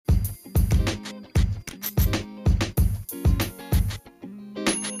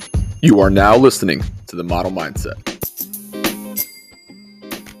You are now listening to The Model Mindset.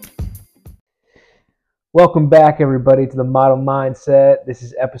 Welcome back, everybody, to The Model Mindset. This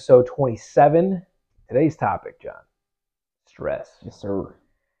is episode 27. Today's topic, John, stress. Yes, sir.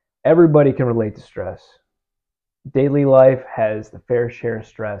 Everybody can relate to stress. Daily life has the fair share of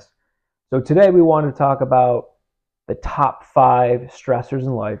stress. So today we want to talk about the top 5 stressors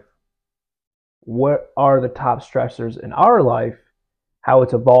in life. What are the top stressors in our life? How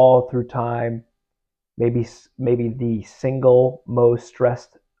it's evolved through time, maybe the single most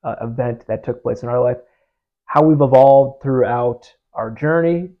stressed event that took place in our life, how we've evolved throughout our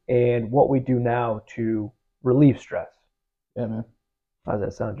journey, and what we do now to relieve stress. Yeah, man. How does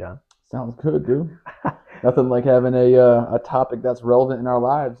that sound, John? Sounds good, dude. Nothing like having a topic that's relevant in our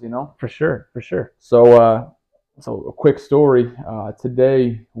lives, you know? For sure. So a quick story.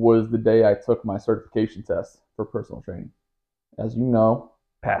 Today was the day I took my certification test for personal training. As you know,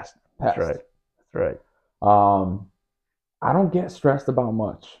 Passed. passed. That's right. I don't get stressed about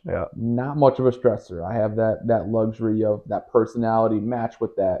much. Yeah. Not much of a stressor. I have that luxury of that personality matched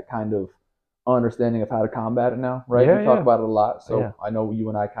with that kind of understanding of how to combat it now, right? Yeah, we talk yeah. about it a lot, so Yeah. I know you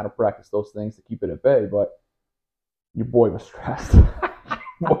and I kind of practice those things to keep it at bay, but your boy was stressed.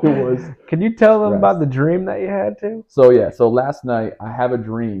 Boy was Can you tell them stressed. about the dream that you had too? So last night I have a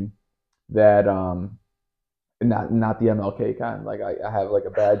dream that not the MLK kind. Like I have like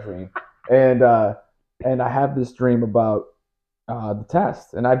a bad dream, and I have this dream about the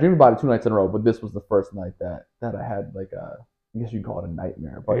test, and I dreamed about it 2 nights in a row. But this was the first night that I had like I guess you'd call it a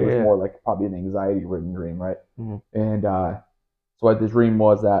nightmare, but it was more like probably an anxiety-ridden dream, right? Mm-hmm. And so what the dream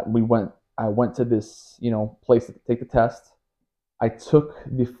was that I went to this place to take the test. I took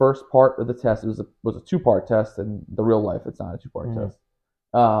the first part of the test. It was a 2-part test, and the real life it's not a 2-part Mm-hmm. test.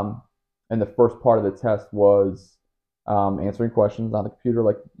 And the first part of the test was answering questions on the computer,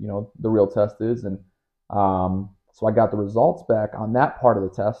 like the real test is. And so I got the results back on that part of the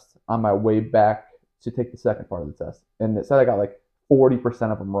test on my way back to take the second part of the test. And it said I got like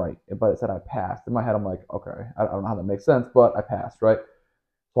 40% of them right, but it said I passed. In my head, I'm like, okay, I don't know how that makes sense, but I passed, right?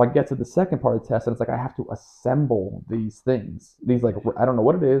 So I get to the second part of the test, and it's like I have to assemble these things. These, like, I don't know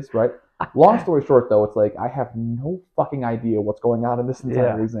what it is, right? Long story short, though, it's like I have no fucking idea what's going on in this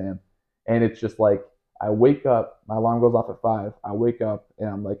entire exam. And it's just like I wake up, my alarm goes off at 5. I wake up and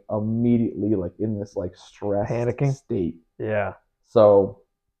I'm like immediately like in this like stressed Panicking state. Yeah. So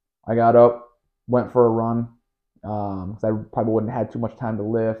I got up, went for a run, because I probably wouldn't have had too much time to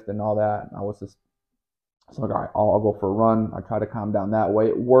lift and all that. And I was just like, all right, I'll go for a run. I tried to calm down that way.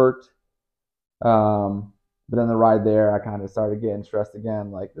 It worked. But then the ride there, I kind of started getting stressed again.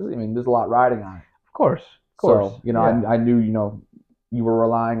 Like, there's a lot riding on it. Of course. So, I knew, you were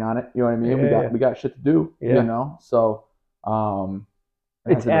relying on it. You know what I mean? We got shit to do. Yeah. So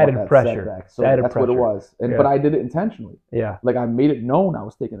It's added pressure. Setback. So that's what it was. But I did it intentionally. Yeah. Like I made it known I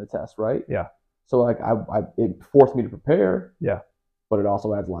was taking the test, right? Yeah. So like it forced me to prepare. Yeah. But it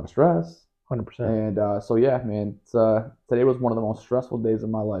also adds a lot of stress. 100%. And so yeah, man. Today was one of the most stressful days of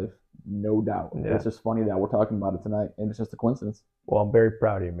my life, no doubt. Yeah. It's just funny that we're talking about it tonight, and it's just a coincidence. Well, I'm very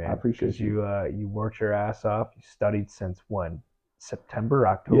proud of you, man. I appreciate you. You worked your ass off. You studied since when? September,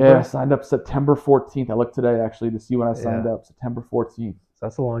 October? Yeah, I signed up September 14th. I looked today actually to see when I signed up. September 14th. So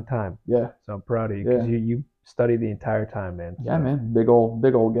that's a long time. Yeah. So I'm proud of you because you studied the entire time, man. Yeah, man. Big old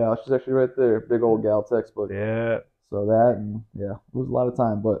gal. She's actually right there. Big old gal textbook. Yeah. So that, and it was a lot of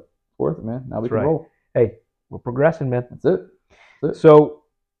time, but it's worth it, man. Now we can roll. Hey, we're progressing, man. That's it. So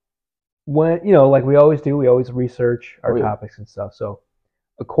when, like we always do, we always research our topics and stuff. So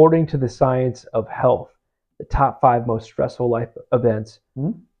according to the science of health, the top 5 most stressful life events: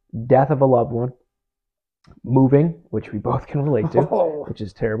 death of a loved one, moving, which we both can relate to, which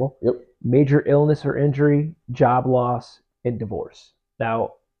is terrible. Yep. Major illness or injury, job loss, and divorce.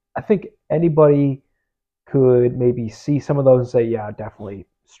 Now, I think anybody could maybe see some of those and say, yeah, definitely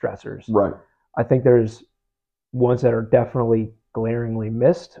stressors. Right. I think there's ones that are definitely glaringly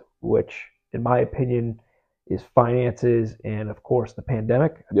missed, which, in my opinion, is finances and, of course, the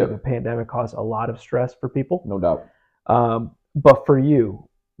pandemic. I think the pandemic caused a lot of stress for people. No doubt. But for you,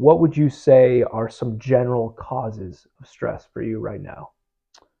 what would you say are some general causes of stress for you right now?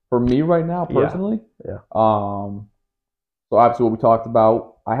 For me right now, personally? Yeah. So obviously what we talked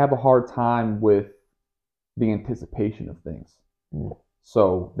about, I have a hard time with the anticipation of things.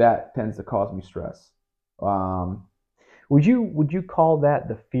 So that tends to cause me stress. Would you call that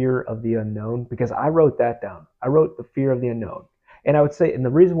the fear of the unknown? Because I wrote that down. I wrote the fear of the unknown. And I would say, and the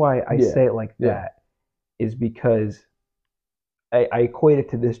reason why I say it like that is because I equate it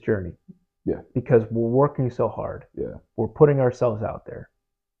to this journey. Yeah. Because we're working so hard. Yeah. We're putting ourselves out there.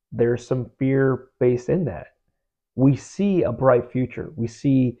 there's some fear based in that. We see a bright future. We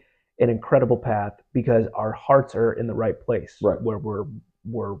see an incredible path because our hearts are in the right place, Right. where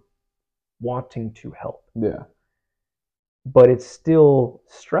we're wanting to help. Yeah. But it's still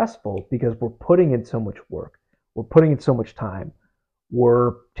stressful because we're putting in so much work. We're putting in so much time.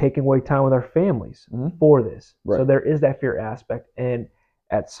 We're taking away time with our families for this. Right. So there is that fear aspect. And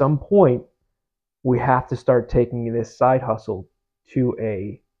at some point, we have to start taking this side hustle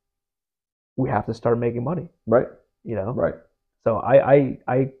we have to start making money. Right. You know? Right. So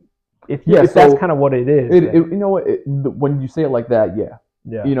if Yeah, that's so kind of what it is. you know what? When you say it like that, yeah.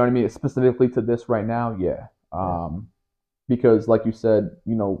 Yeah. You know what I mean? Specifically to this right now, yeah. Because like you said,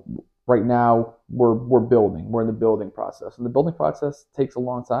 you know, right now we're building. We're in the building process. And the building process takes a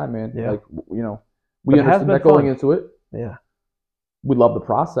long time, man. Yeah. Like, you know, we understood that going into it. Yeah. We love the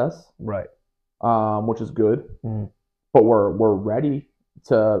process. Right. Which is good. Mm-hmm. But we're ready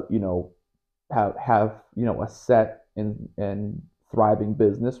to, you know, have you know, a set and thriving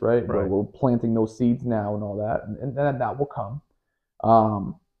business, right? Right. We're planting those seeds now and all that, and then that will come.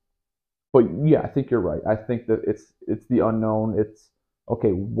 But yeah, I think you're right. I think that it's the unknown. It's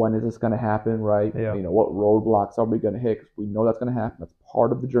okay. When is this going to happen, right? Yeah. You know, what roadblocks are we going to hit? 'Cause we know that's going to happen. That's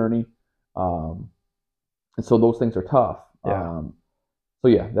part of the journey. And so those things are tough. Yeah. So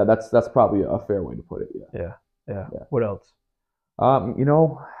yeah, that's probably a fair way to put it. Yeah. Yeah. What else? You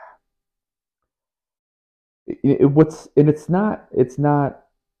know, it's not.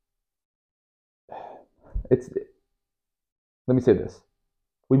 Let me say this.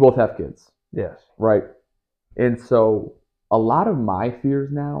 We both have kids, Yes. right? And so a lot of my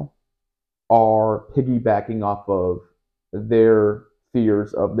fears now are piggybacking off of their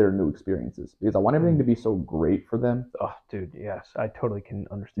fears of their new experiences because I want everything to be so great for them. Oh, dude, yes. I totally can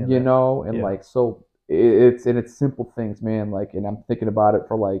understand You that. know, and Yeah. like, so it's simple things, man. Like, and I'm thinking about it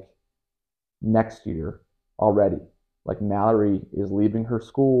for like next year already. Like Mallory is leaving her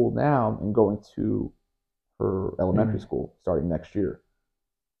school now and going to her elementary school starting next year.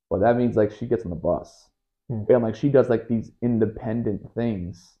 Well, that means like she gets on the bus and like she does like these independent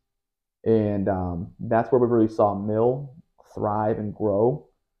things, and that's where we really saw Mill thrive and grow.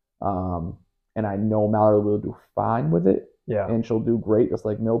 And I know Mallory will do fine with it, Yeah. and she'll do great just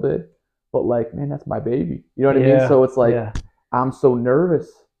like Mill did. But like, man, that's my baby. You know what I mean? So it's like I'm so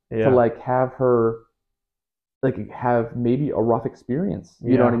nervous to like have her like have maybe a rough experience.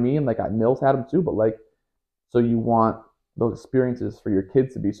 You know what I mean? Like Mill's had them too, but like, so you want those experiences for your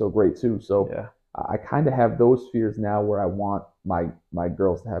kids to be so great too. So I kind of have those fears now where I want my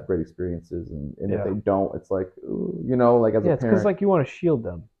girls to have great experiences, and if they don't, it's like, ooh, you know, like as a it's parent, because like you want to shield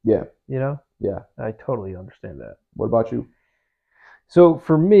them. Yeah. You know. Yeah. I totally understand that. What about you? So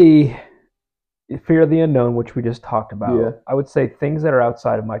for me, fear of the unknown, which we just talked about. Yeah. I would say things that are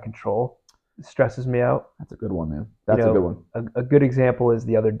outside of my control stresses me out. That's a good one, man. That's a good one. A good example is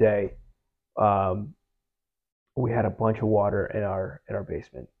the other day. We had a bunch of water in our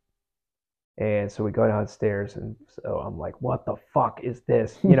basement. And so we go downstairs, and so I'm like, what the fuck is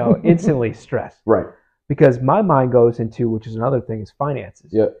this? You know, instantly stressed. Right. Because my mind goes into, which is another thing, is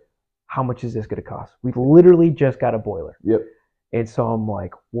finances. Yep. How much is this going to cost? We literally just got a boiler. Yep. And so I'm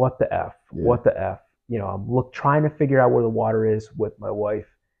like, what the F? Yeah. What the F? You know, I'm trying to figure out where the water is with my wife.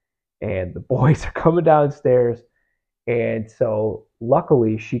 And the boys are coming downstairs. And so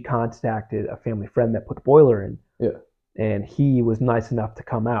luckily she contacted a family friend that put the boiler in. Yeah. And he was nice enough to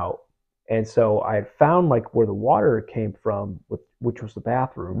come out. And so I had found like where the water came from, which was the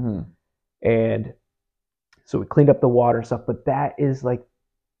bathroom. And so we cleaned up the water and stuff, but that is like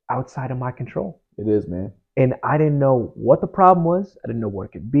outside of my control. It is, man. And I didn't know what the problem was. I didn't know what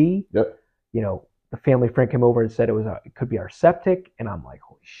it could be. Yep. You know, the family friend came over and said it could be our septic. And I'm like,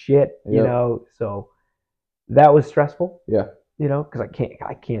 holy shit, you know? So that was stressful. Yeah. You know, because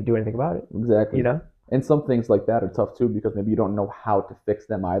I can't do anything about it. Exactly. You know? And some things like that are tough too because maybe you don't know how to fix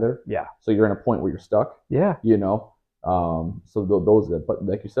them either. Yeah. So you're in a point where you're stuck. Yeah. You know, so those, but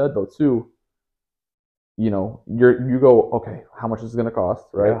like you said though too, you know, you go, okay, how much is it going to cost,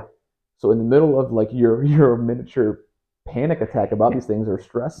 right? Yeah. So in the middle of like your miniature panic attack about these things or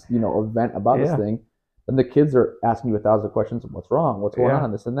stress, you know, event about this thing, then the kids are asking you 1,000 questions. What's wrong? What's going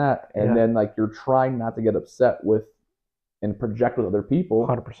on? This and that, and then like you're trying not to get upset with and project with other people.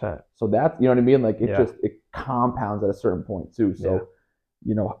 100%. So that's, you know what I mean? Like it compounds at a certain point too. So,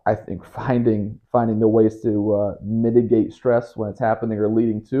 you know, I think finding the ways to mitigate stress when it's happening or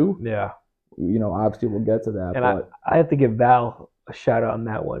leading to. Yeah. You know, obviously we'll get to that. And I have to give Val a shout out on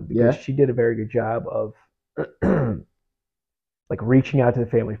that one because she did a very good job of like reaching out to the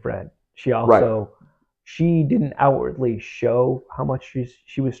family friend. She also she didn't outwardly show how much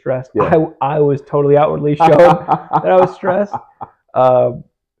she was stressed. Yeah. I was totally outwardly showing that I was stressed.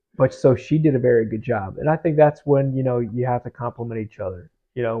 But so she did a very good job. And I think that's when, you have to compliment each other.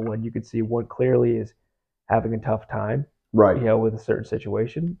 When you can see one clearly is having a tough time, Right. with a certain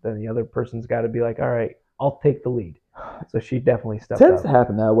situation, then the other person's got to be like, all right, I'll take the lead. So she definitely stepped up. Tends to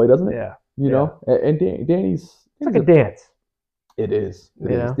happen that way, doesn't it? Yeah. You know, and Danny's It's like a dance. It is.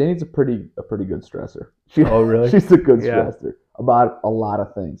 It You is. know? Danny's a pretty good stressor. Oh, really? She's a good Yeah. stressor about a lot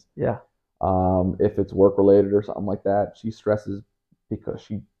of things. Yeah. If it's work related or something like that, she stresses because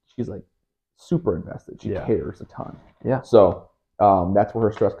she's like super invested. She cares a ton. Yeah. So that's where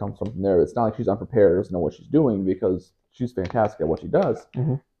her stress comes from there. It's not like she's unprepared, doesn't know what she's doing, because she's fantastic at what she does.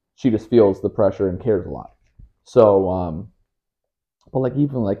 Mm-hmm. She just feels the pressure and cares a lot. So, but like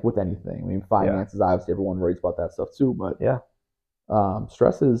even like with anything, I mean, finances, obviously everyone worries about that stuff too. But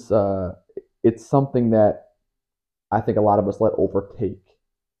stress is it's something that I think a lot of us let overtake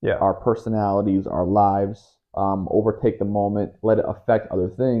our personalities, our lives, overtake the moment, let it affect other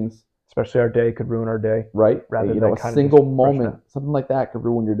things. Especially our day could ruin our day. Right. Rather than a single moment, something like that could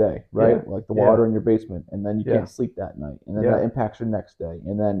ruin your day, right? Yeah. Like the water in your basement, and then you can't sleep that night, and then that impacts your next day,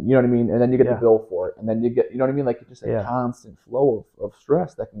 and then, you know what I mean? And then you get the bill for it, and then you get, you know what I mean? Like it's just a constant flow of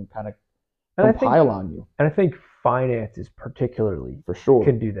stress that can kind of compile on you. And I think finances particularly for sure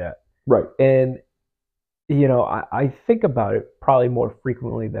can do that. Right. And, I think about it probably more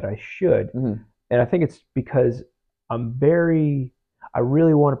frequently than I should. Mm-hmm. And I think it's because I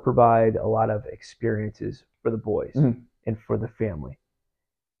really want to provide a lot of experiences for the boys and for the family.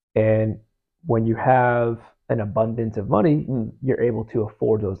 And when you have an abundance of money, you're able to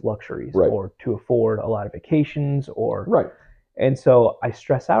afford those luxuries or to afford a lot of vacations And so I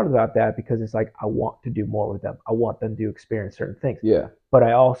stress out about that because it's like, I want to do more with them. I want them to experience certain things. Yeah. But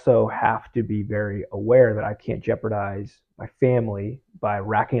I also have to be very aware that I can't jeopardize my family by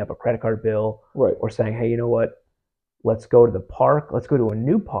racking up a credit card bill or saying, hey, you know what? Let's go to the park. Let's go to a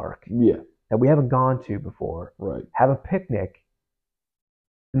new park that we haven't gone to before. Right. Have a picnic.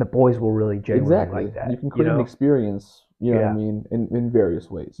 And the boys will really genuinely like that. You can create an experience, you know what I mean, in various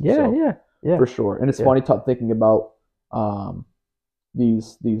ways. Yeah. For sure. And it's funny thinking about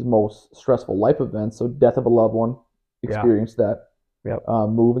these most stressful life events. So death of a loved one, experience that. Yep.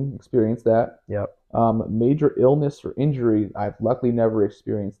 Moving, experience that. Yep. Major illness or injury, I've luckily never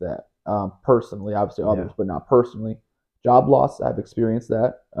experienced that personally. Obviously others, but not personally. Job loss, I've experienced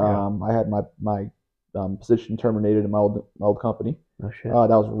that. I had my position terminated in my old company. Oh shit. That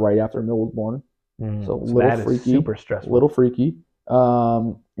was right after Mill was born. So a little freaky, super stressful. Little freaky.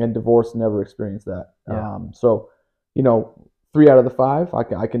 And divorce, never experienced that. Yeah. So, 3 out of the 5,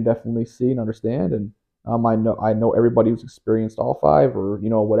 I can definitely see and understand, and I know everybody who's experienced all 5 or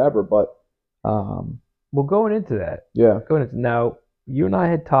whatever. But well, going into that, now, you and I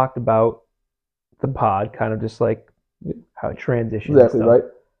had talked about the pod, kind of just like how it transitions. Exactly right.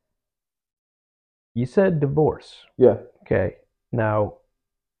 You said divorce. Yeah. Okay. Now,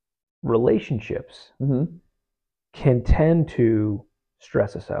 relationships can tend to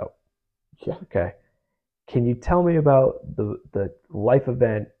stress us out. Yeah. Okay. Can you tell me about the life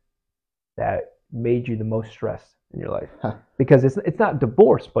event that made you the most stressed in your life? Because it's not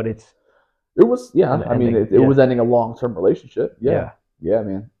divorce, but it was it was ending a long-term relationship. Yeah,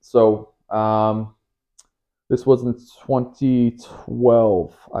 man. So this was in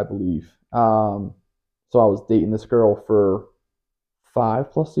 2012, I believe. So I was dating this girl for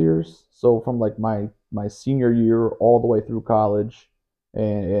 5+ years. So from like my senior year all the way through college,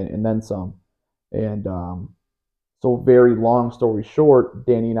 and then some. And so very long story short,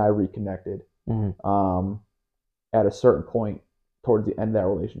 Danny and I reconnected at a certain point towards the end of that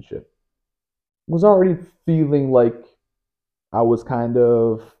relationship. Was already feeling like I was kind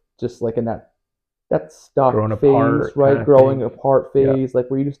of just like in that stuck phase, right? Growing apart phase, like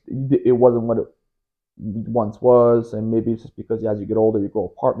where it wasn't what it once was, and maybe it's just because as you get older you grow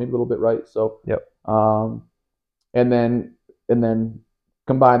apart maybe a little bit, right? So and then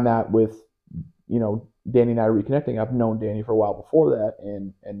combine that with Danny and I reconnecting. I've known Danny for a while before that,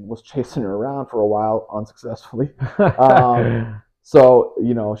 and was chasing her around for a while unsuccessfully. So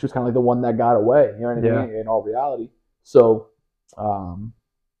she was kind of like the one that got away, you know what I mean, in all reality. So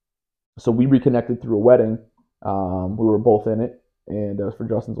so we reconnected through a wedding. We were both in it, and it was for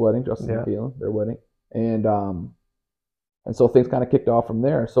Justin's wedding, Justin and Kaylin, their wedding. And so things kind of kicked off from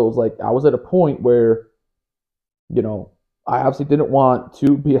there. So it was like I was at a point where I obviously didn't want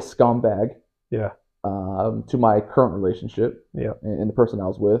to be a scumbag to my current relationship and the person I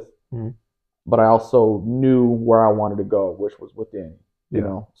was with. But I also knew where I wanted to go, which was with Danny. you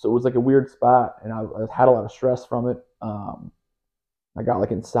know. So it was like a weird spot, and I had a lot of stress from it. I got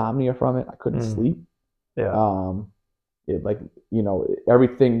like insomnia from it. I couldn't sleep. Yeah. It like, you know,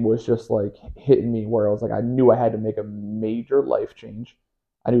 everything was just like hitting me where I was like, I knew I had to make a major life change.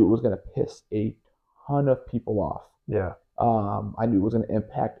 I knew it was gonna piss a ton of people off. Yeah. I knew it was gonna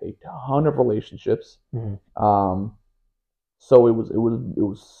impact a ton of relationships. Mm-hmm. So it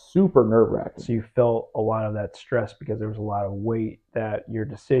was super nerve-wracking. So you felt a lot of that stress because there was a lot of weight that your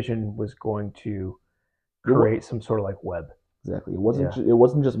decision was going to create some sort of like web. Exactly. It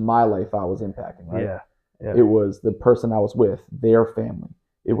wasn't just my life I was impacting, right? Yeah. Yeah. It was the person I was with, their family.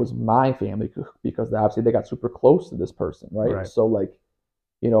 It was my family because obviously they got super close to this person, right? So like,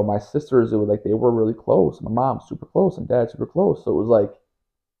 you know, my sisters, it was like they were really close. My mom super close and dad super close. So it was like,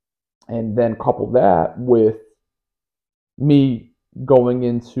 and then couple that with me going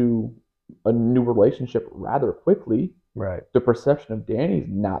into a new relationship rather quickly. Right. The perception of Danny's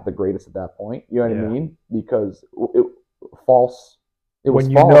not the greatest at that point. You know what I mean? Because it false. It was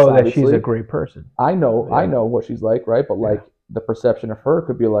when you false, know that obviously. she's a great person. I know what she's like, right? But like the perception of her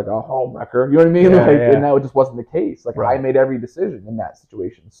could be like a homewrecker. You know what I mean? And that just wasn't the case. Like I made every decision in that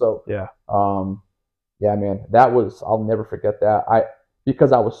situation. So yeah, man, I'll never forget that.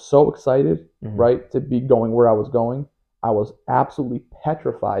 Because I was so excited, right, to be going where I was going. I was absolutely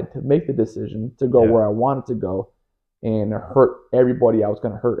petrified to make the decision to go where I wanted to go and hurt everybody I was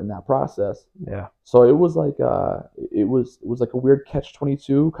going to hurt in that process. Yeah. So it was like it was like a weird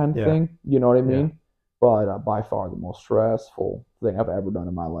catch-22 kind of thing. You know what I mean? But by far the most stressful thing I've ever done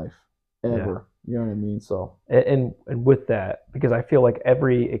in my life, ever. You know what I mean? So and with that, because I feel like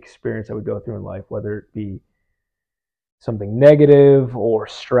every experience I would go through in life, whether it be something negative or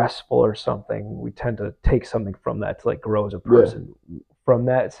stressful or something, we tend to take something from that to like grow as a person. From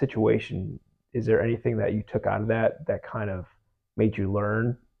that situation, is there anything that you took out of that kind of made you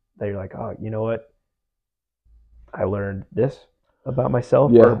learn that you're like, oh, you know what? I learned this about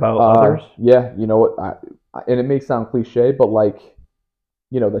myself or about others? Yeah, you know what? And it may sound cliche, but like,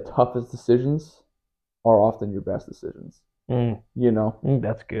 you know, the toughest decisions are often your best decisions. You know,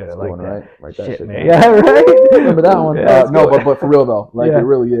 that's good. I like that. Right, that shit, man. Yeah, right. Remember that one? No, but for real though, like it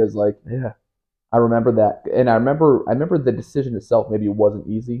really is. Like, I remember that, and I remember the decision itself. Maybe it wasn't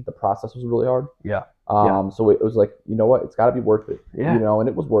easy. The process was really hard. So it was like, you know what? It's got to be worth it. You know, and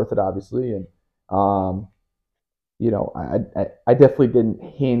it was worth it, obviously. And you know, I definitely didn't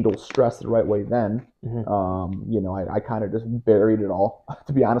handle stress the right way then. You know, I kind of just buried it all.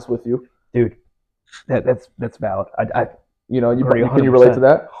 To be honest with you, dude, that's valid. You know, can you relate to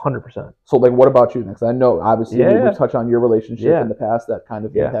that? 100%. So, like, what about you next? I know, obviously, we touched on your relationship in the past that kind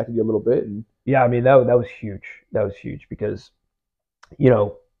of impacted you a little bit. And I mean, that was huge. That was huge because, you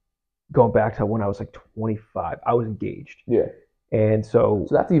know, going back to when I was like 25, I was engaged. And so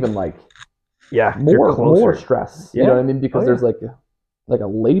that's even like more stress. You know what I mean? Because there's like a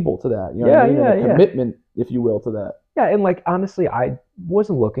label to that. You know what I mean? And a commitment, if you will, to that. Yeah, and like honestly, I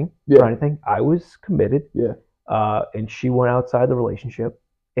wasn't looking for anything. I was committed. And she went outside the relationship,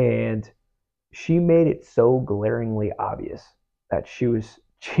 and she made it so glaringly obvious that she was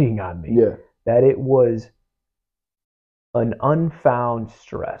cheating on me. That it was an unfound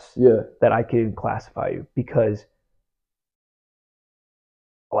stress. That I could classify you because,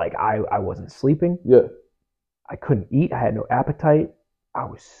 like, I wasn't sleeping. I couldn't eat. I had no appetite. I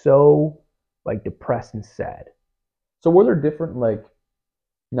was so like depressed and sad. So were there different, like,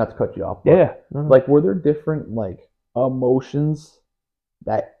 not to cut you off, but like, were there different like emotions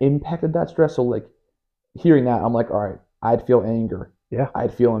that impacted that stress? So like hearing that, I'm like, all right, I'd feel anger.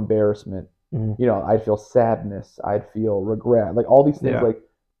 I'd feel embarrassment. You know, I'd feel sadness. I'd feel regret. Like all these things, like,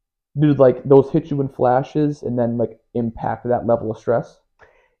 do like those hit you in flashes and then like impact that level of stress?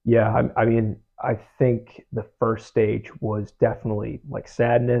 Yeah, I mean, I think the first stage was definitely like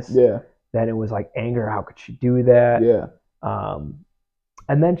sadness. Then it was like anger. How could she do that?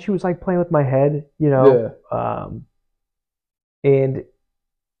 And then she was like playing with my head, you know. And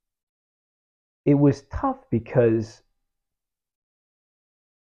it was tough because,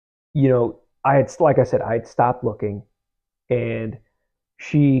 you know, like I said, I had stopped looking, and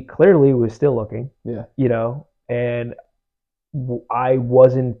she clearly was still looking. You know, and I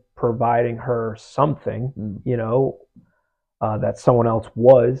wasn't providing her something, you know, that someone else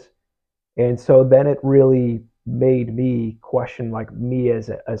was. And so then it really made me question like me as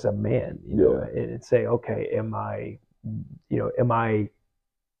a man, you know, and say, okay, my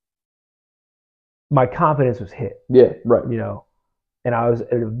confidence was hit. You know, and I was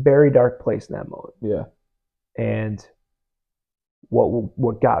in a very dark place in that moment. And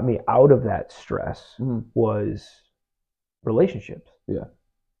what got me out of that stress was relationships. Yeah.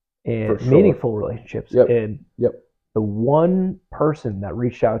 And For sure. meaningful relationships. Yep. And Yep. the one person that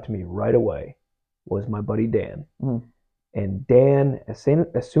reached out to me right away was my buddy Dan. Mhm. And Dan, as soon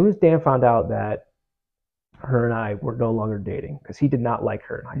as Dan found out that her and I were no longer dating, because he did not like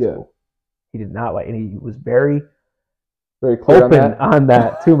her in high Yeah. school. He did not like, and he was very clear open on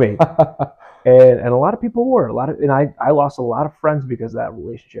that to me. And a lot of people were. And I lost a lot of friends because of that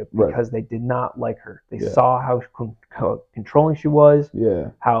relationship, because they did not like her. They saw how controlling she was,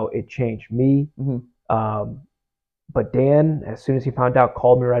 how it changed me. Mm-hmm. But Dan, as soon as he found out,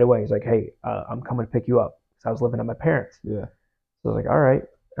 called me right away. He's like, "Hey, I'm coming to pick you up." Because I was living at my parents. Yeah. So I was like, "All right."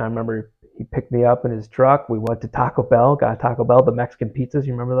 And I remember he picked me up in his truck. We went to Taco Bell, got Taco Bell, the Mexican pizzas.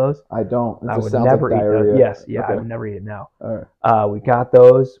 You remember those? I don't. I would never eat those. Yes, yeah, I would never eat it now. All right. We got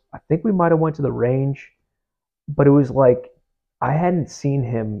those. I think we might have went to the range, but it was like I hadn't seen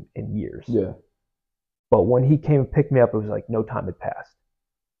him in years. Yeah. But when he came and picked me up, it was like no time had passed.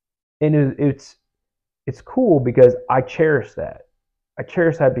 And it's cool because I cherish that. I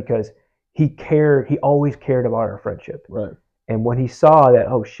cherish that because he cared. He always cared about our friendship. Right. And when he saw that,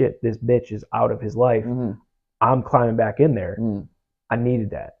 oh shit, this bitch is out of his life, Mm-hmm. I'm climbing back in there. Mm. I needed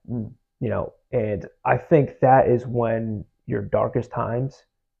that, Mm. you know. And I think that is when your darkest times,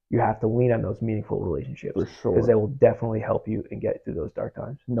 you have to lean on those meaningful relationships, For sure, because they will definitely help you and get through those dark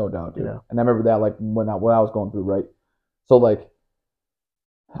times. No doubt, dude. You know? And I remember that, like when I was going through, right? So like,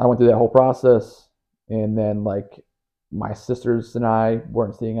 I went through that whole process, and then like my sisters and I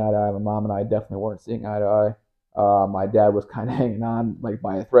weren't seeing eye to eye. My mom and I definitely weren't seeing eye to eye. My dad was kind of hanging on like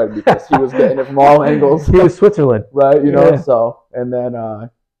by a thread because he was getting it from all angles. He was Switzerland, right? You know. Yeah. So and then,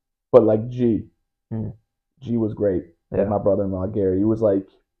 but like G was great. Yeah. Like my brother-in-law Gary, he was like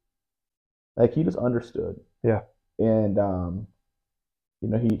he just understood. Yeah. And you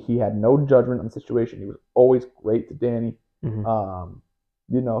know, he had no judgment on the situation. He was always great to Danny. Mm-hmm.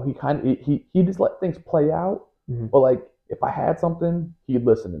 You know, he just let things play out. Mm-hmm. But like, if I had something, he'd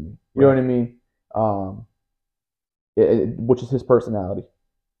listen to me. You know what I mean? Which is his personality.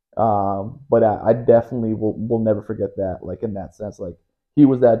 But I definitely will never forget that. Like in that sense, like he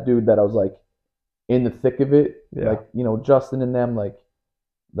was that dude that I was like in the thick of it. Yeah. Like, you know, Justin and them, like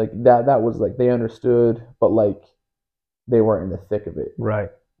that was like they understood, but like they weren't in the thick of it. Right.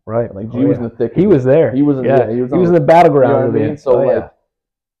 Right. Like G was in the thick. He was there. He was in, yeah. He was in the battleground. You know what I mean? So like, yeah.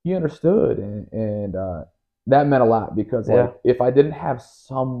 He understood, and that meant a lot because like if I didn't have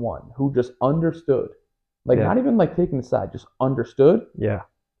someone who just understood, like not even like taking the side, just understood. Yeah.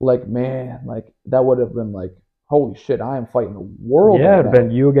 Like, man, like that would have been like, holy shit, I am fighting the world. Yeah, it'd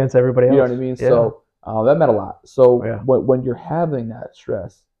been you against everybody else. You know what I mean? Yeah. So that meant a lot. So yeah. when you're having that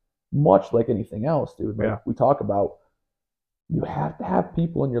stress, much like anything else, dude, like we talk about, you have to have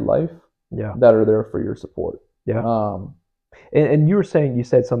people in your life that are there for your support. Yeah. And you were saying, you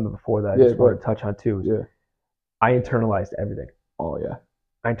said something before that I just wanted to touch on too. Yeah. I internalized everything. Oh yeah.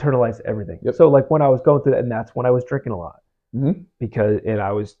 I internalized everything. Yep. So like when I was going through that, and that's when I was drinking a lot. Mm-hmm. Because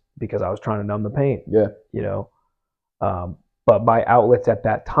I was trying to numb the pain. Yeah. You know. But my outlets at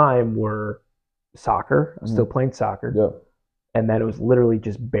that time were soccer. I was still playing soccer. Yeah. And then it was literally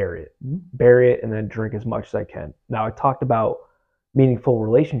just bury it, and then drink as much as I can. Now I talked about meaningful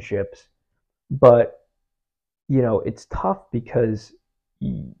relationships, but you know, it's tough because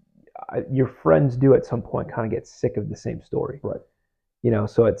your friends do at some point kind of get sick of the same story. Right. You know,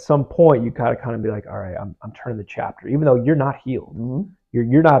 so at some point you gotta kind of be like, all right, I'm turning the chapter, even though you're not healed. Mm-hmm.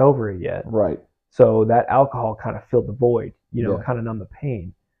 You're not over it yet. Right. So that alcohol kind of filled the void, you know, kind of numb the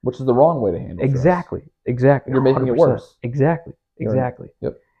pain. Which is the wrong way to handle stress. Exactly. You're making 100%. It worse. Exactly.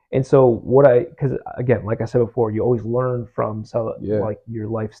 Yep. And so because again, like I said before, you always learn from like your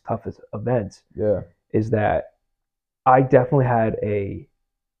life's toughest events. Yeah. Is that I definitely had a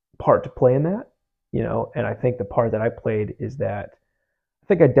part to play in that, you know, and I think the part that I played is that I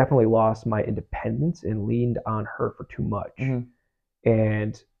think I definitely lost my independence and leaned on her for too much. Mm-hmm.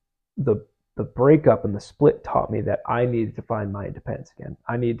 And the breakup and the split taught me that I needed to find my independence again.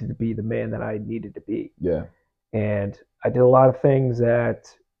 I needed to be the man that I needed to be. Yeah. And I did a lot of things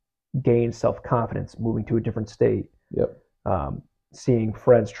that gained self-confidence, moving to a different state. Yep. Seeing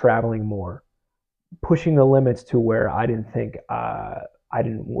friends traveling more, pushing the limits to where I didn't think I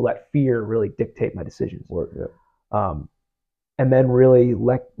didn't let fear really dictate my decisions. And then really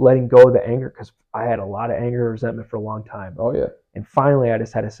letting go of the anger, because I had a lot of anger and resentment for a long time. Oh yeah. And finally, I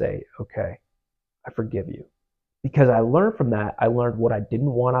just had to say, okay, I forgive you, because I learned from that. I learned what I didn't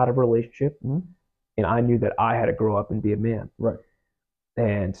want out of a relationship, and I knew that I had to grow up and be a man. Right.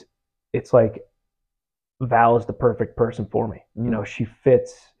 And it's like Val is the perfect person for me. You know, she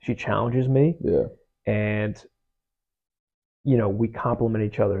fits. She challenges me. Yeah. And we complement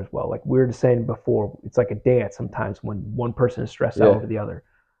each other as well. Like we were just saying before, it's like a dance sometimes when one person is stressed out over the other.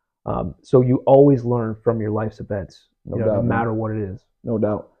 So you always learn from your life's events, No doubt, no man. matter what it is. No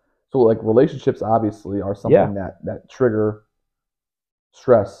doubt. So like relationships obviously are something that trigger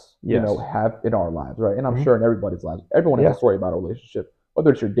stress, Yes. have in our lives, right? And I'm Mhm. sure in everybody's lives. Everyone has a story about a relationship,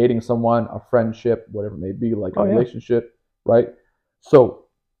 whether it's you're dating someone, a friendship, whatever it may be, like a relationship, right? So,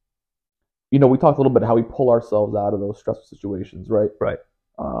 we talked a little bit how we pull ourselves out of those stressful situations, right? Right.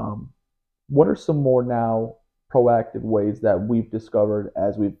 What are some more now proactive ways that we've discovered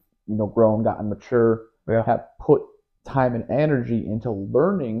as we've, grown, gotten mature, have put time and energy into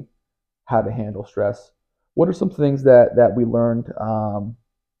learning how to handle stress? What are some things that we learned on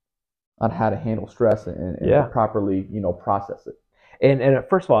how to handle stress and to properly, process it? And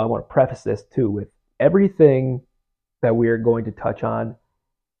first of all, I want to preface this too with everything that we are going to touch on,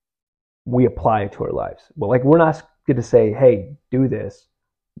 we apply it to our lives. Well, like we're not going to say, hey, do this,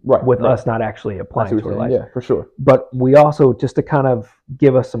 with us not actually applying to our lives. Yeah, for sure. But we also, just to kind of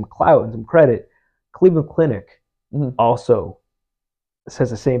give us some clout and some credit, Cleveland Clinic also says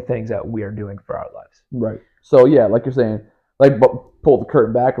the same things that we are doing for our lives. Right. So yeah, like you're saying, like pull the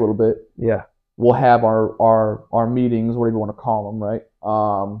curtain back a little bit. Yeah. We'll have our meetings, whatever you want to call them, right?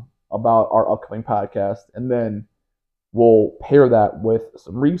 About our upcoming podcast, and then we'll pair that with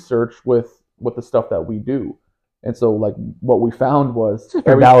some research with the stuff that we do. And so, like, what we found was just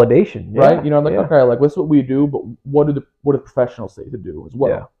for validation, right? I'm like, okay, like this is what we do, but what do the professionals say to do as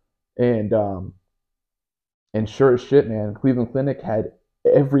well? Yeah. And sure as shit, man, Cleveland Clinic had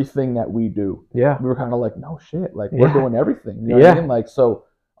everything that we do. Yeah. We were kind of like, no shit, like we're doing everything. You know what I mean? Like, so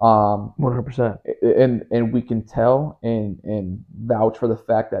 100%. And we can tell and vouch for the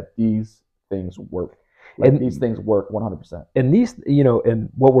fact that these things work. Like, these things work 100%. And these, and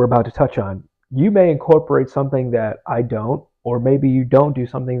what we're about to touch on, you may incorporate something that I don't, or maybe you don't do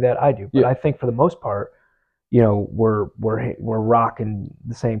something that I do. But I think for the most part, we're rocking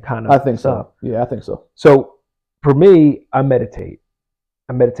the same kind of I think stuff. So. Yeah, I think so. So for me, I meditate.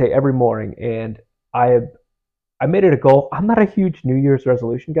 I meditate every morning, and I made it a goal. I'm not a huge New Year's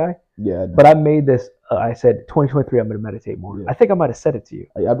resolution guy. Yeah. But I made this. I said 2023, I'm going to meditate more. Yeah. I think I might have said it to you.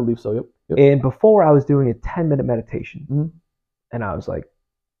 I believe so. Yep. And before I was doing a 10-minute meditation, and I was like,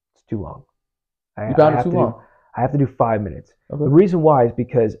 it's too long. You found it too long. I have to do 5 minutes. Okay. The reason why is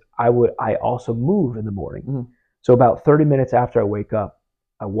because I also move in the morning. So about 30 minutes after I wake up,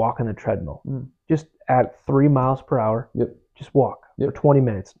 I walk on the treadmill, just at 3 miles per hour. Yep. Just walk for 20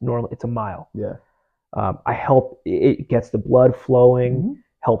 minutes. Normally, it's a mile. Yeah. I help. It gets the blood flowing.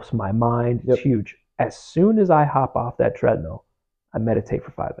 Helps my mind. It's huge. As soon as I hop off that treadmill, I meditate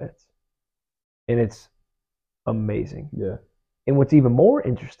for 5 minutes, and it's amazing. Yeah. And what's even more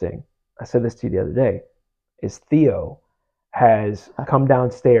interesting, I said this to you the other day, is Theo has come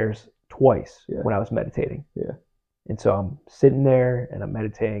downstairs twice when I was meditating. Yeah. And so I'm sitting there and I'm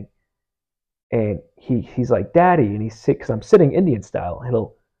meditating, and he's like, Daddy, and he's sick because I'm sitting Indian style, and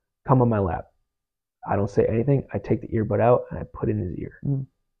he'll come on my lap. I don't say anything. I take the earbud out and I put it in his ear,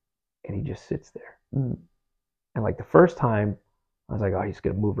 and he just sits there. And like the first time, I was like, oh, he's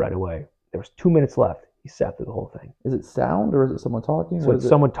gonna move right away. There was 2 minutes left. He sat through the whole thing. Is it sound or is it someone talking? So it's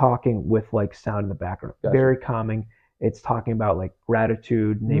someone talking with like sound in the background. Gotcha. Very calming. It's talking about like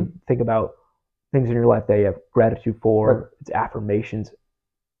gratitude. Think about things in your life that you have gratitude for. Right. It's affirmations.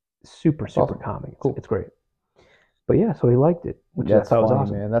 Super awesome. Calming. Cool. It's great. But yeah, so he liked it, which that's funny, was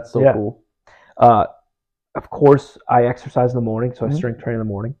awesome, man. That's so cool. Of course, I exercise in the morning, so I strength train in the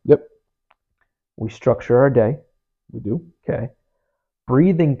morning. Yep. We structure our day. We do. Okay.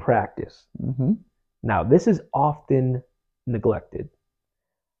 Breathing practice. Now, this is often neglected.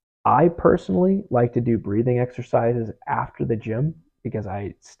 I personally like to do breathing exercises after the gym because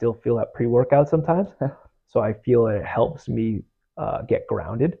I still feel that pre-workout sometimes. So I feel that it helps me get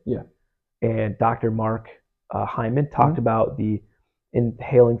grounded. Yeah. And Dr. Mark Hyman talked about the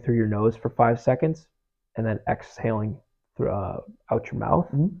inhaling through your nose for 5 seconds and then exhaling through, out your mouth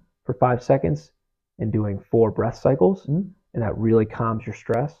for 5 seconds and doing 4 breath cycles. And that really calms your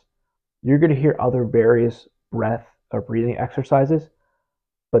stress. You're going to hear other various breath or breathing exercises,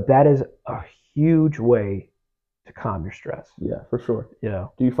 but that is a huge way to calm your stress. Yeah, for sure.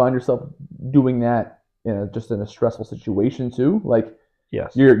 Do you find yourself doing that just in a stressful situation too? Like,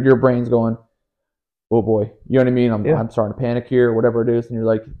 yes, your brain's going, oh boy, you know what I mean? I'm starting to panic here, or whatever it is, and you're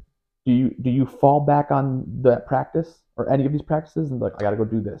like, do you fall back on that practice or any of these practices and be like, I got to go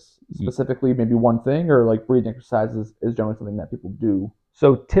do this specifically, maybe one thing, or like breathing exercises is generally something that people do?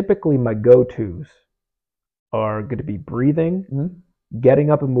 So typically my go-tos are going to be breathing,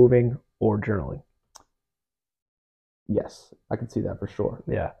 getting up and moving, or journaling. Yes, I can see that for sure.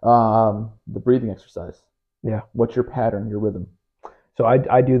 Yeah. The breathing exercise. Yeah. What's your pattern, your rhythm? So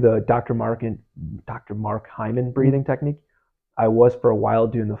I do the Dr. Mark Hyman breathing technique. I was for a while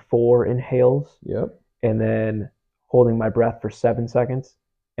doing the 4 inhales Yep. and then holding my breath for 7 seconds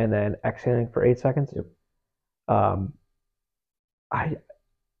and then exhaling for 8 seconds. Yep. Um, I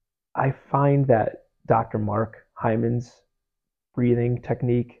I find that Dr. Mark Hyman's breathing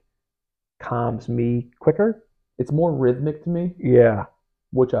technique calms me quicker. It's more rhythmic to me, Yeah.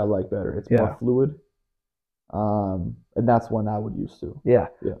 which I like better. It's Yeah. more fluid. And that's one I would use too. Yeah.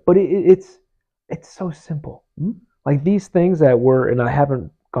 Yeah. But it's so simple. Mhm. Like these things that were, and I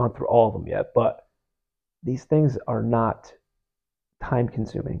haven't gone through all of them yet, but these things are not time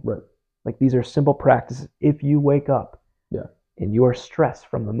consuming. Right. Like these are simple practices. If you wake up Yeah. and you are stressed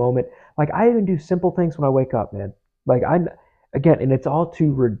from the moment, like I even do simple things when I wake up, man. Like again, and it's all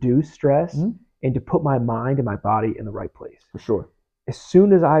to reduce stress Mhm. and to put my mind and my body in the right place. For sure. As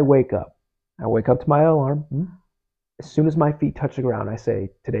soon as I wake up to my alarm. Mhm. As soon as my feet touch the ground, I say,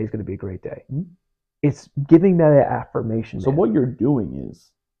 today's going to be a great day. Mhm. It's giving that affirmation. So man. what you're doing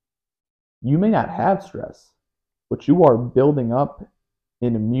is you may not have stress, but you are building up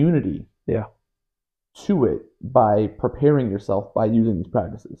an immunity Yeah. to it by preparing yourself by using these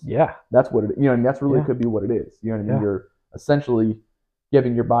practices. Yeah. That's what it, and that's really Yeah. could be what it is. You know what I mean? Yeah. You're essentially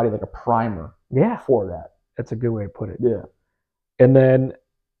giving your body like a primer Yeah. for that. That's a good way to put it. Yeah. And then,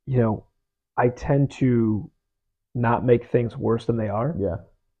 I tend to not make things worse than they are. Yeah.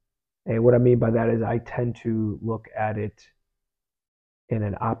 And what I mean by that is I tend to look at it in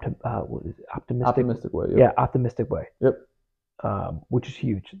an optimistic way. Yep. Yeah, optimistic way. Yep. Which is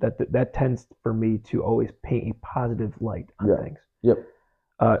huge. That tends for me to always paint a positive light on Yeah. things. Yep.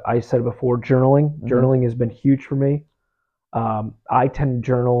 I said it before, journaling. Mhm. Journaling has been huge for me. I tend to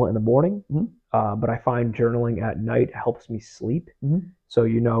journal in the morning, Mhm. but I find journaling at night helps me sleep. Mhm. So,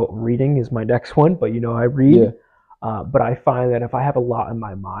 reading is my next one, but I read. Yeah. But I find that if I have a lot in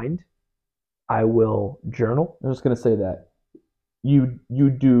my mind, I will journal. I'm just gonna say that you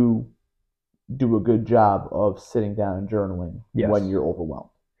do a good job of sitting down and journaling Yes. when you're overwhelmed.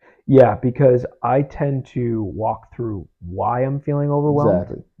 Yeah, because I tend to walk through why I'm feeling overwhelmed.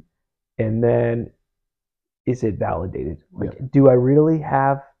 Exactly. And then is it validated? Like, Yeah. do I really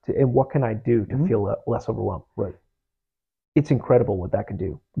have to, and what can I do to Mhm. feel less overwhelmed? Right. It's incredible what that can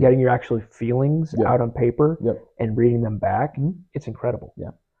do. Getting your actual feelings Yeah. out on paper Yep. and reading them back, Mhm. it's incredible.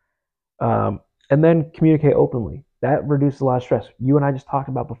 Yeah. And then communicate openly. That reduces a lot of stress. You and I just talked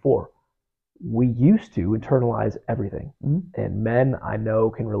about before. We used to internalize everything, Mhm. and men I know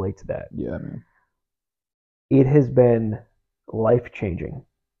can relate to that. Yeah, man. It has been life changing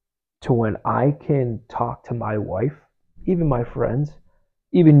to when I can talk to my wife, even my friends,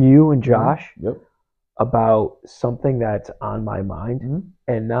 even you and Josh, Yep. about something that's on my mind Mhm.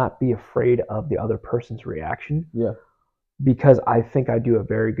 and not be afraid of the other person's reaction. Yeah. Because I think I do a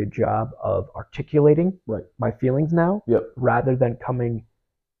very good job of articulating Right. my feelings now, Yep. rather than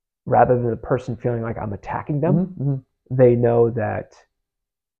the person feeling like I'm attacking them. Mhm. Mhm. They know that,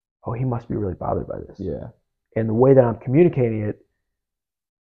 oh, he must be really bothered by this. Yeah. And the way that I'm communicating it,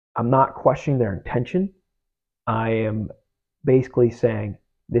 I'm not questioning their intention. I am basically saying,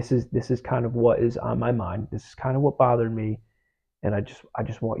 this is kind of what is on my mind. This is kind of what bothered me, and I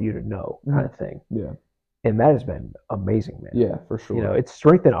just want you to know, kind of thing. Yeah. And that has been amazing, man. Yeah, for sure. It's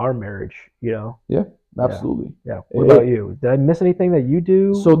strengthened our marriage. Yeah, absolutely. Yeah. What about you? Did I miss anything that you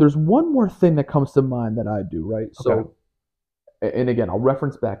do? So there's one more thing that comes to mind that I do, right? Okay. So, and again, I'll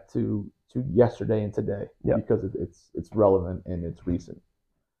reference back to yesterday and today because it's relevant and it's recent.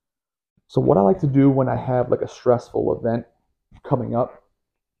 So what I like to do when I have like a stressful event coming up,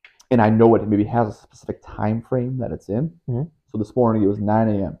 and I know it maybe has a specific time frame that it's in. Mhm. So this morning it was 9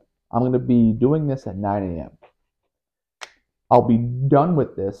 a.m. I'm going to be doing this at 9 a.m. I'll be done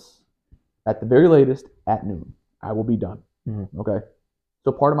with this at the very latest at noon. I will be done. Mhm. Okay.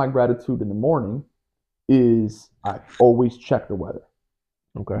 So part of my gratitude in the morning is I always check the weather.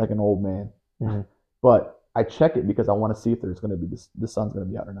 Okay. Like an old man. Mhm. But I check it because I want to see if there's going to be the sun's going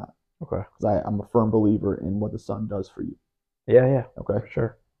to be out or not. Okay. Because I'm a firm believer in what the sun does for you. Yeah. Okay.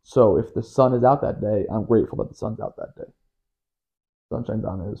 Sure. So if the sun is out that day, I'm grateful that the sun's out that day. Sunshine's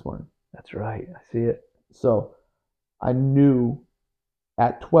on there this morning. That's right. I see it. So I knew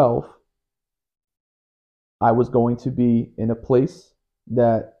at 12 I was going to be in a place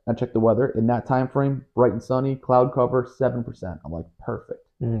that I checked the weather in that time frame, bright and sunny, cloud cover, 7%. I'm like, perfect.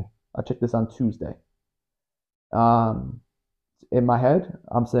 Mhm. I checked this on Tuesday. In my head,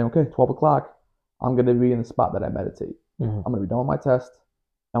 I'm saying, okay, 12 o'clock, I'm going to be in the spot that I meditate. Mhm. I'm going to be done with my test.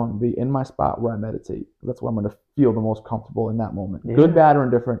 I want to be in my spot where I meditate. That's where I'm going to feel the most comfortable in that moment. Yeah. Good, bad, or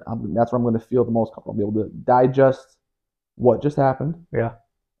indifferent. That's where I'm going to feel the most comfortable. Be able to digest what just happened. Yeah.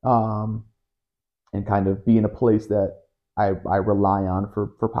 And kind of be in a place that I rely on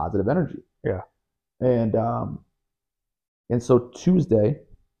for positive energy. Yeah. And so Tuesday,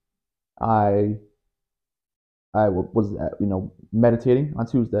 I was meditating on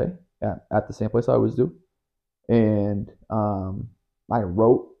Tuesday at the same place I always do, and I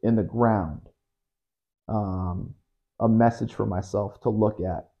wrote in the ground a message for myself to look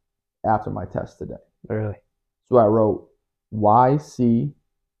at after my test today. Really? So I wrote YCDI.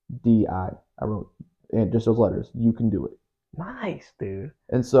 I wrote, and just those letters. You can do it. Nice, dude.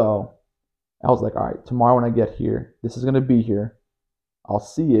 And so I was like, all right, tomorrow when I get here, this is going to be here. I'll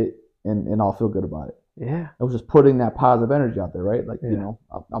see it and I'll feel good about it. Yeah. I was just putting that positive energy out there, right? Like, Yeah.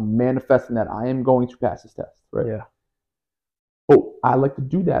 I'm manifesting that I am going to pass this test, right? Yeah. But I like to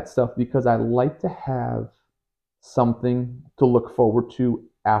do that stuff because I like to have something to look forward to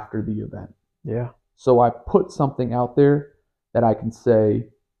after the event. Yeah. So I put something out there that I can say,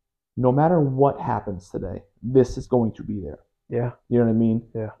 no matter what happens today, this is going to be there. Yeah. You know what I mean?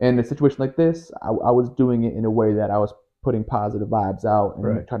 Yeah. And in a situation like this, I was doing it in a way that I was putting positive vibes out and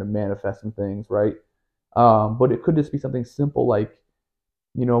Right. trying to manifest some things, right? But it could just be something simple like,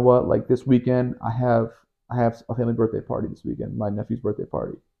 you know what, like this weekend I have a family birthday party this weekend, my nephew's birthday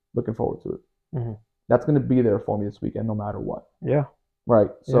party. Looking forward to it. Mm-hmm. That's going to be there for me this weekend, no matter what. Yeah. Right.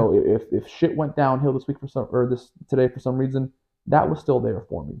 So if shit went downhill this week today for some reason, that was still there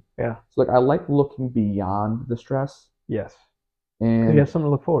for me. Yeah. So like I like looking beyond the stress. Yes. And you have something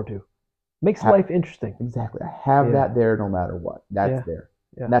to look forward to. Makes life interesting. Exactly. I have that there no matter what. That's there.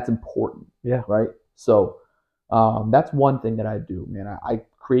 Yeah. And that's important. Yeah. Right. So that's one thing that I do, man. I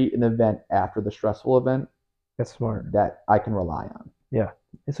create an event after the stressful event. That's smart. That I can rely on. Yeah.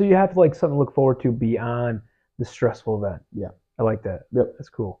 And so you have like something to look forward to beyond the stressful event. Yeah. I like that. Yep. That's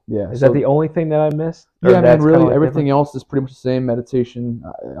cool. Yeah. Is that the only thing that I missed? Yeah, man, really, like everything else is pretty much the same. Meditation.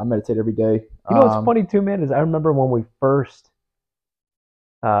 I meditate every day. You know what's funny too, man, is I remember when we first,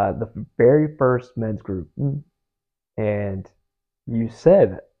 the very first men's group, and you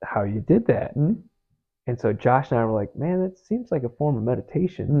said how you did that. And so Josh and I were like, man, that seems like a form of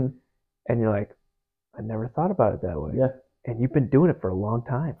meditation. And you're like, I never thought about it that way. Yeah. And you've been doing it for a long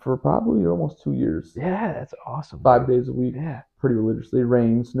time. For probably almost 2 years. Yeah, that's awesome. 5 days a week. Yeah. Pretty religiously.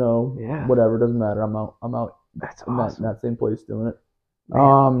 Rain, snow, yeah, whatever, doesn't matter. I'm out. That's in awesome. that same place doing it.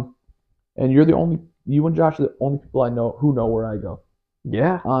 Man. And you and Josh are the only people I know who know where I go.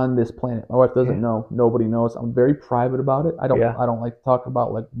 Yeah. On this planet. My wife doesn't know. Nobody knows. I'm very private about it. I don't like to talk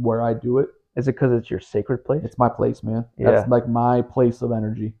about like where I do it. Is it because it's your sacred place? It's my place, man. Yeah. That's like my place of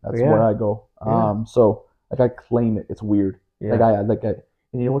energy. That's where I go. So like I claim it. It's weird. Yeah. And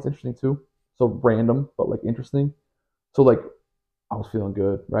you know what's interesting too? So random, but like interesting. So like I was feeling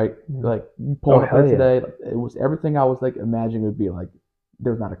good, right? Like pulling up there today, like, it was everything I was like imagining it would be. Like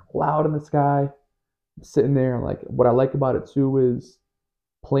there's not a cloud in the sky. I'm sitting there, like what I like about it too is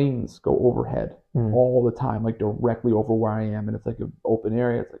planes go overhead all the time, like directly over where I am, and it's like an open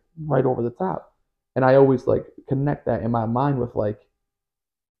area. It's like right over the top, and I always like connect that in my mind with like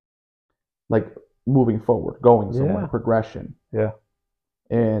moving forward, going somewhere, progression. Yeah.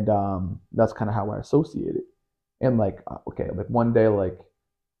 And that's kind of how I associate it. And like, okay, like one day, like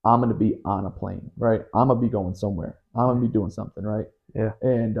I'm gonna be on a plane, right? I'm gonna be going somewhere. I'm gonna be doing something, right? Yeah.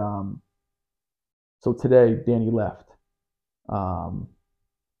 And so today, Danny left.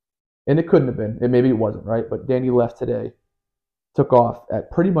 And it couldn't have been, and maybe it wasn't, right? But Danny left today, took off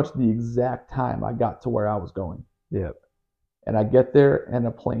at pretty much the exact time I got to where I was going. Yep. And I get there, and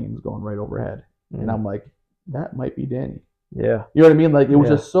a plane's going right overhead. And I'm like, that might be Danny. Yeah. You know what I mean? Like, it was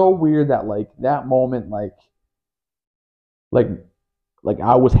just so weird that, like, that moment, like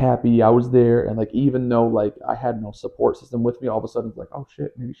I was happy, I was there, and, like, even though, like, I had no support system with me, all of a sudden, it's like, oh,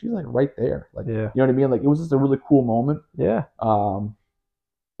 shit, maybe she's, like, right there. Like, you know what I mean? Like, it was just a really cool moment. Yeah.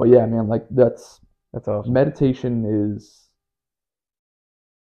 But, yeah, man, like, that's awesome. Meditation is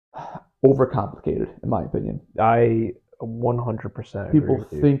overcomplicated, in my opinion. I 100% People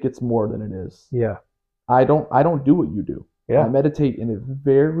think it's more than it is. Yeah. I don't do what you do. Yeah. I meditate in a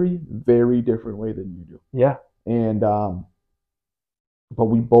very, very different way than you do. Yeah. And but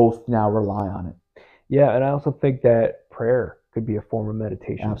we both now rely on it. Yeah, and I also think that prayer could be a form of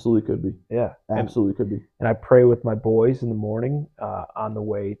meditation. Absolutely could be. Yeah. Absolutely could be. And I pray with my boys in the morning on the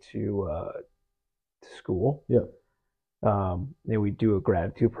way to school. Yeah. And we do a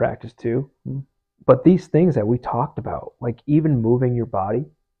gratitude practice too. But these things that we talked about, like even moving your body,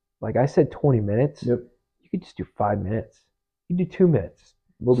 like I said 20 minutes, Yep. you could just do 5 minutes. You do 2 minutes.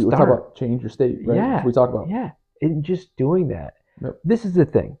 We talk about change your state, right? Yeah. That's what we talk about. Yeah. And just doing that. Yep. This is the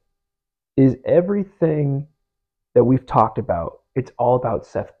thing, is everything that we've talked about, it's all about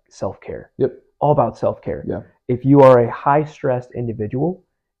self-care. Yep. All about self-care. Yeah. If you are a high-stressed individual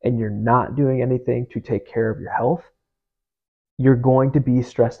and you're not doing anything to take care of your health, you're going to be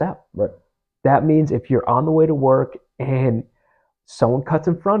stressed out. Right. That means if you're on the way to work and someone cuts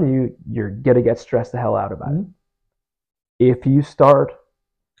in front of you, you're going to get stressed the hell out about it. If you start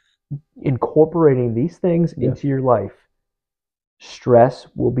incorporating these things into your life, stress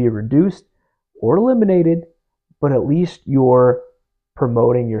will be reduced or eliminated, but at least you're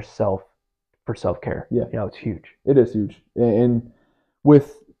promoting yourself for self-care. Yeah. It's huge. It is huge. And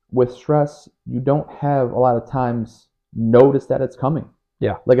with stress, you don't have a lot of times notice that it's coming.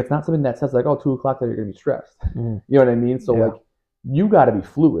 Yeah. Like it's not something that says like, oh, 2 o'clock that you're going to be stressed. Mm-hmm. You know what I mean? So like you got to be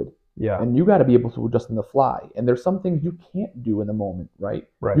fluid. Yeah. And you got to be able to adjust on the fly. And there's some things you can't do in the moment, right?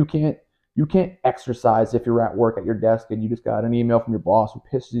 Right. You can't exercise if you're at work at your desk and you just got an email from your boss who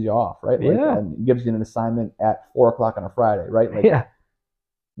pisses you off, right? Like, and gives you an assignment at 4 o'clock on a Friday, right? Like,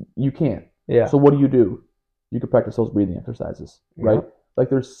 you can't. Yeah. So what do? You can practice those breathing exercises, right? Like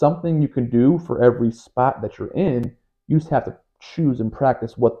there's something you can do for every spot that you're in. You just have to choose and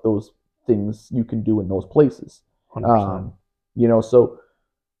practice what those things you can do in those places. 100%. So,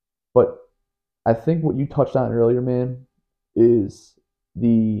 but I think what you touched on earlier, man, is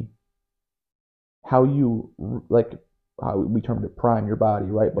how we termed it, prime your body,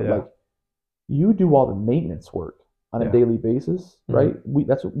 right? But like you do all the maintenance work on a daily basis, right?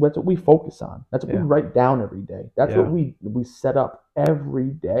 That's what we focus on. That's what we write down every day. That's what we set up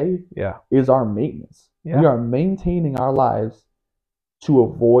every day. Is our maintenance. We are maintaining our lives to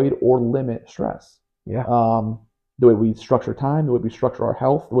avoid or limit stress. The way we structure time, the way we structure our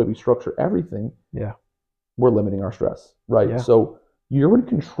health, the way we structure everything. We're limiting our stress, right? So you're in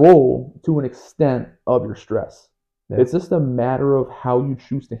control to an extent of your stress. It's just a matter of how you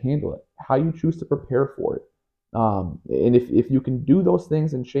choose to handle it, how you choose to prepare for it. And if you can do those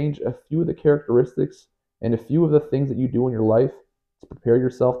things and change a few of the characteristics and a few of the things that you do in your life to prepare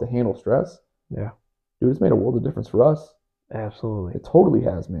yourself to handle stress, dude, it's made a world of difference for us. Absolutely. It totally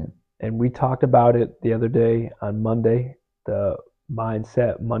has, man. And we talked about it the other day on Monday, the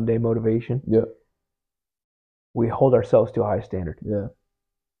Mindset Monday motivation. We hold ourselves to a high standard.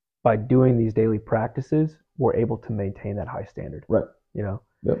 By doing these daily practices, we're able to maintain that high standard. Right.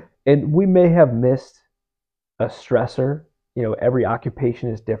 And we may have missed a stressor. Every occupation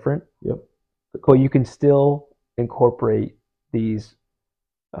is different. But you can still incorporate these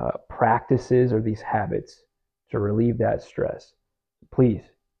practices or these habits to relieve that stress. Please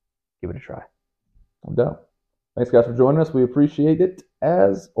give it a try. No doubt. Thanks, guys, for joining us. We appreciate it.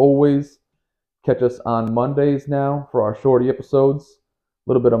 As always, catch us on Mondays now for our shorty episodes. A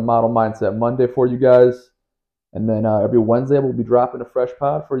little bit of Model Mindset Monday for you guys. And then every Wednesday, we'll be dropping a fresh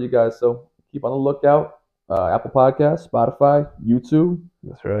pod for you guys. So keep on the lookout. Apple Podcasts, Spotify, YouTube.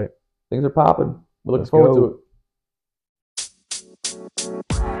 That's right. Things are popping. We're looking forward to it.